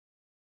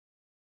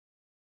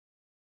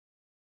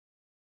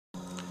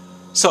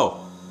So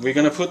we're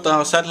going to put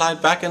our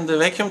satellite back in the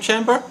vacuum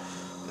chamber.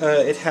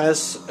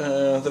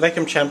 The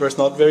vacuum chamber is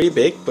not very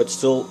big, but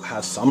still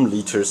has some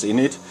liters in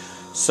it.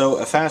 So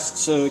a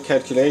fast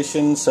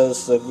calculation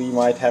says that we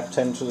might have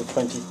 10 to the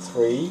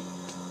 23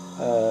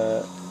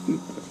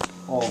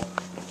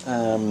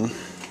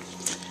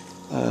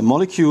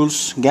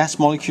 molecules, gas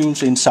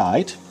molecules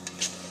inside,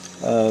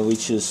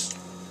 which is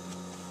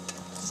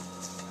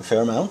a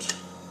fair amount.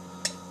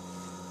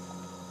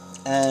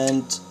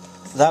 And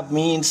that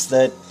means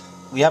that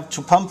we have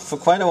to pump for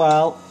quite a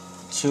while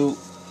to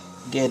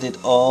get it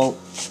all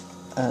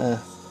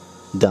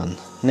done.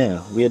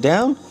 Now we are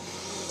down.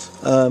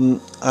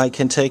 I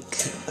can take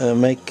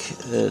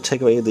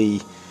away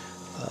the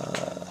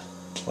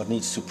what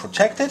needs to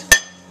protect it,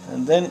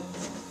 and then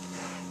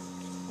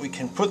we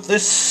can put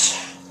this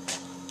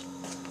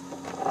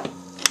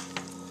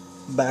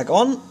back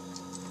on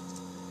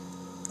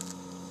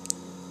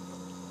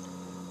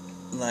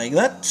like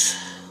that,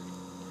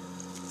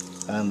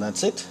 and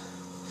that's it.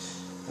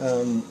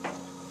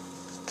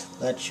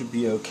 That should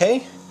be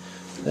okay.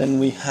 Then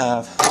we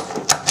have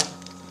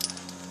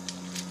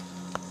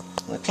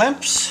the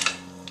clamps.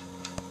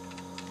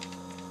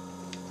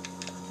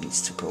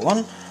 Needs to go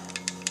on.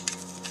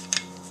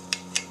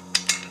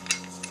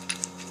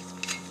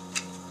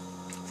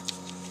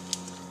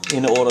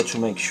 In order to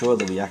make sure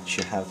that we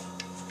actually have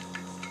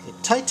it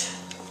tight.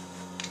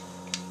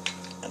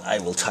 And I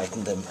will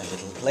tighten them a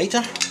little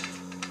later,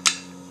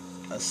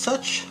 as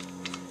such.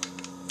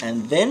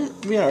 And then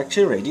we are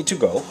actually ready to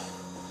go.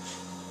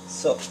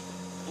 So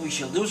we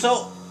shall do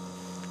so.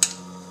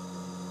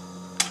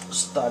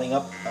 Starting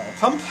up our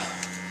pump,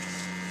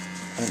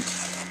 and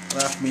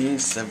that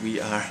means that we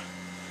are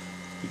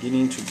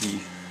beginning to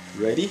be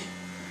ready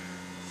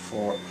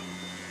for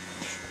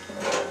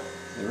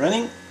the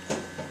running.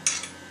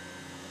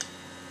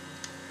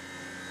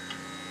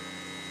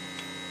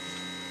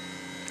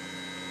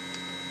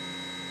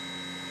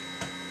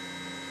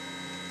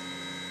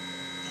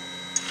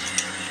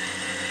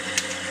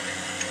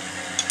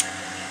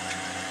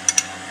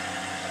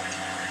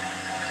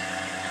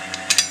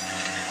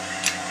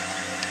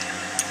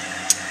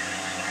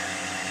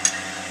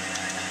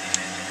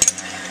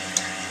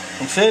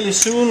 And fairly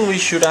soon we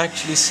should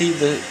actually see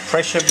the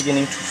pressure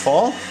beginning to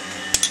fall.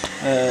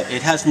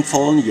 It hasn't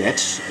fallen yet,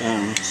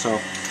 so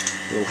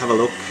we'll have a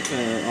look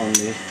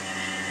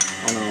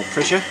on our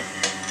pressure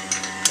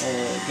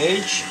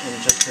gauge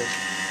in just a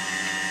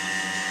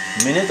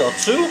minute or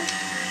two.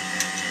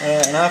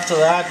 And after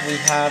that we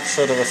have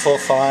sort of a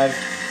 4-5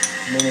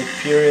 minute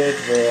period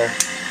where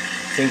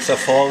things are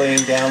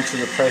falling down to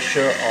the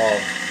pressure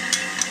of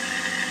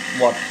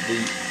what the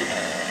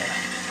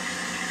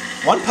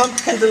one pump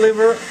can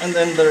deliver, and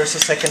then there is a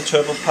second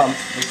turbo pump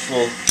which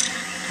will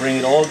bring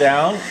it all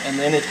down, and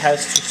then it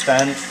has to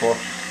stand for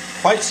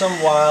quite some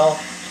while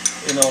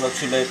in order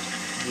to let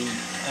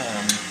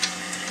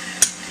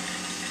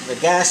the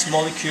gas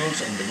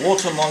molecules and the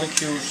water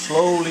molecules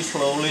slowly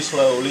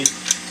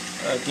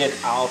get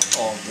out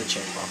of the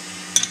chamber.